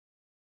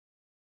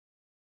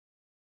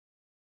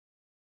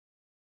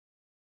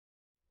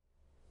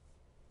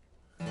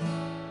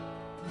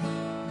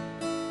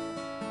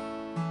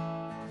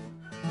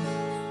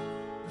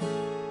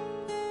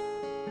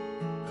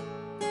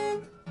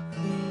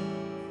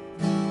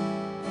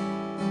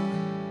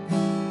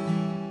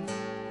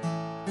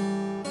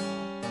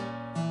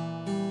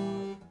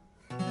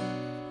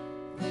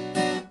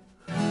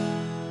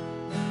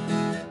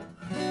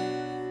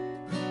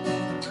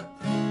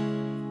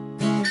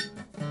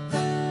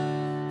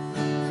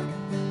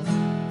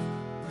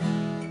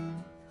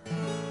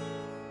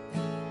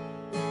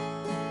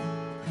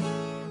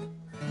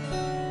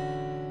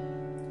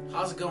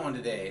How's it going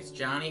today? It's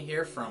Johnny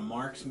here from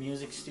Mark's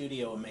Music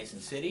Studio in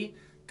Mason City.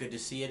 Good to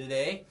see you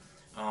today.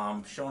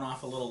 Showing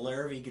off a little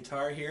Larrivee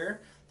guitar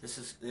here.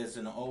 This is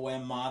an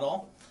OM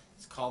model.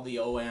 It's called the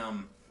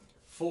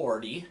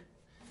OM-40,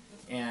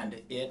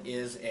 and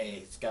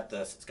it's got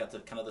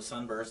the kind of the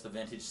sunburst, the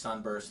vintage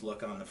sunburst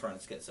look on the front.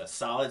 It's got a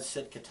solid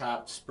Sitka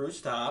top, spruce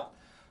top,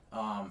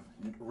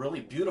 really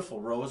beautiful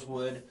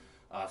rosewood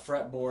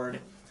fretboard.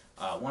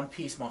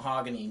 One-piece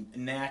mahogany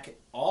neck,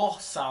 all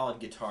solid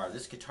guitar.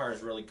 This guitar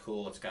is really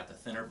cool. It's got the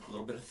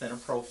little bit of thinner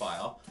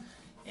profile,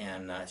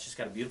 and it's just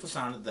got a beautiful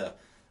sound. The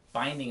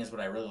binding is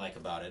what I really like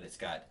about it. It's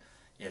got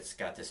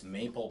this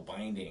maple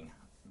binding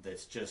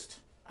that's just,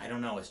 I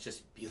don't know, it's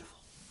just beautiful.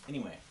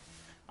 Anyway,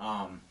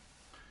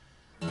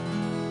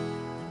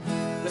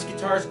 this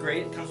guitar is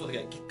great. It comes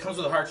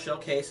with a hard shell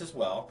case as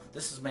well.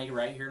 This is made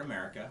right here in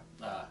America.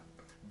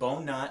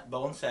 Bone nut,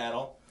 bone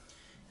saddle.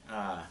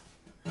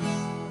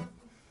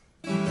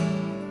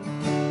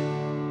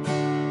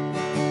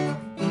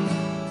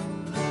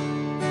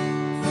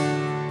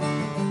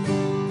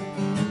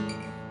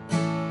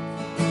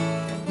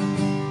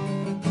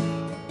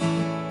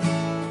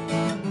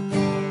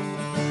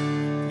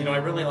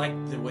 I really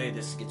like the way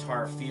this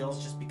guitar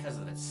feels just because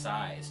of its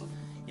size.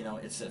 You know,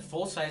 it's a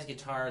full-size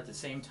guitar. At the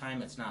same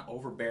time, it's not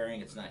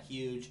overbearing. It's not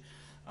huge.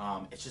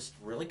 It's just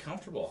really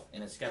comfortable,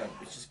 and it's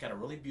just got a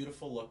really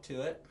beautiful look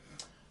to it.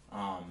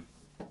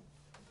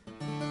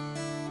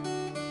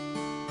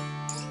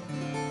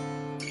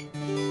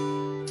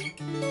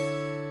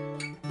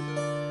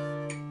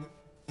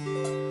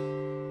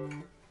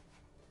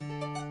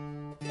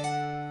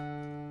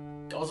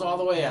 Goes all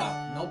the way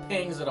up. No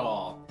pings at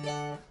all.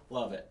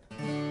 Love it.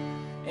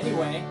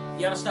 Anyway,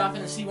 you gotta stop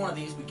in and see one of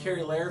these. We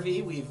carry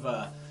Larrivee. We've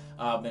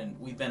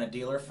been a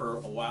dealer for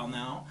a while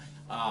now.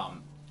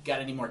 Got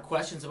any more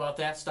questions about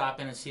that?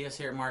 Stop in and see us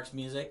here at Mark's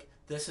Music.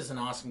 This is an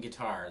awesome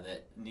guitar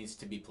that needs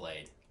to be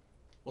played.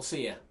 We'll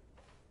see ya.